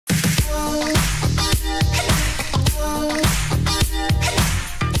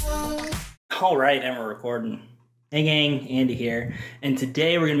All right, and we're recording. Hey gang, Andy here, and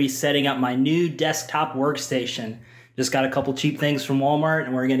today we're going to be setting up my new desktop workstation. Just got a couple cheap things from Walmart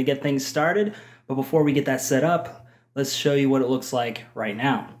and we're going to get things started, but before we get that set up, let's show you what it looks like right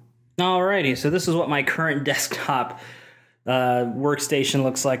now. Alrighty, so this is what my current desktop workstation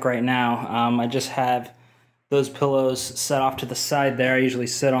looks like right now. I just have those pillows set off to the side there. I usually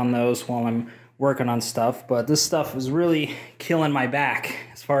sit on those while I'm working on stuff, but this stuff is really killing my back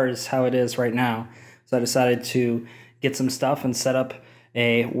as far as how it is right now. So I decided to get some stuff and set up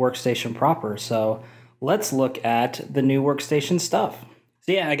a workstation proper. So let's look at the new workstation stuff.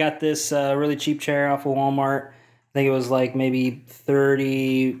 So yeah, I got this really cheap chair off of Walmart. I think it was like maybe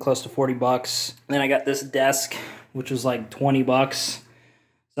 30, close to 40 bucks. And then I got this desk, which was like 20 bucks.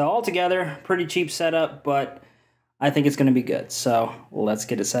 So altogether, pretty cheap setup, but I think it's gonna be good. So let's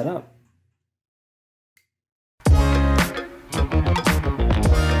get it set up.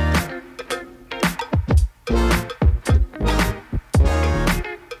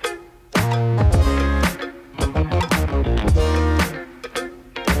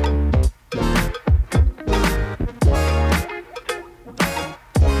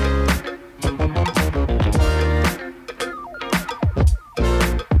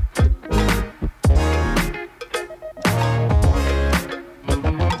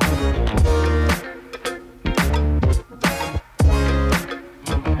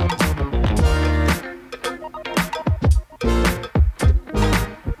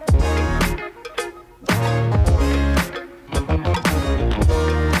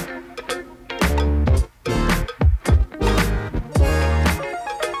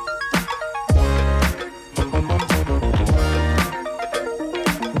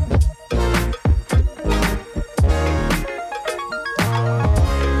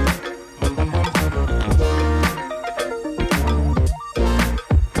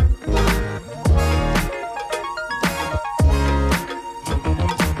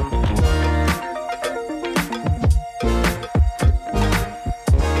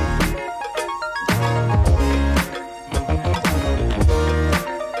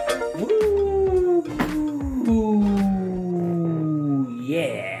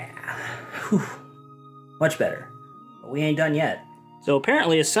 Much better, but we ain't done yet. So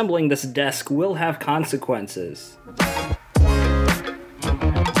apparently assembling this desk will have consequences.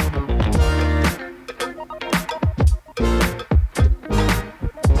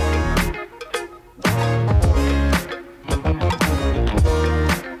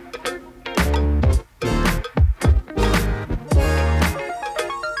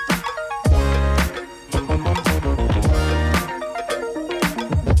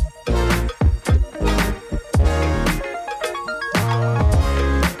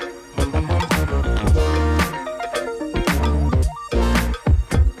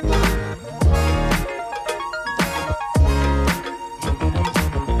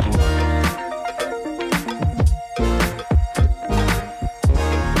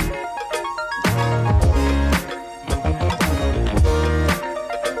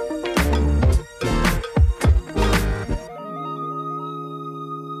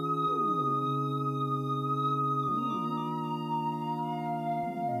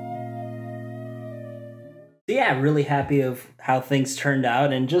 Yeah, really happy of how things turned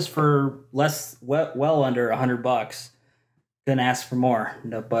out, and just for well under $100. Couldn't ask for more.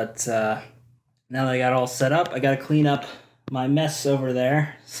 No, but now that I got all set up, I got to clean up my mess over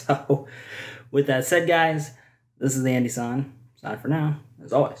there. So with that said, guys, this is the Andy-san. Sign for now.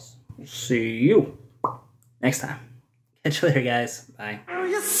 As always, see you next time. Catch you later, guys. Bye.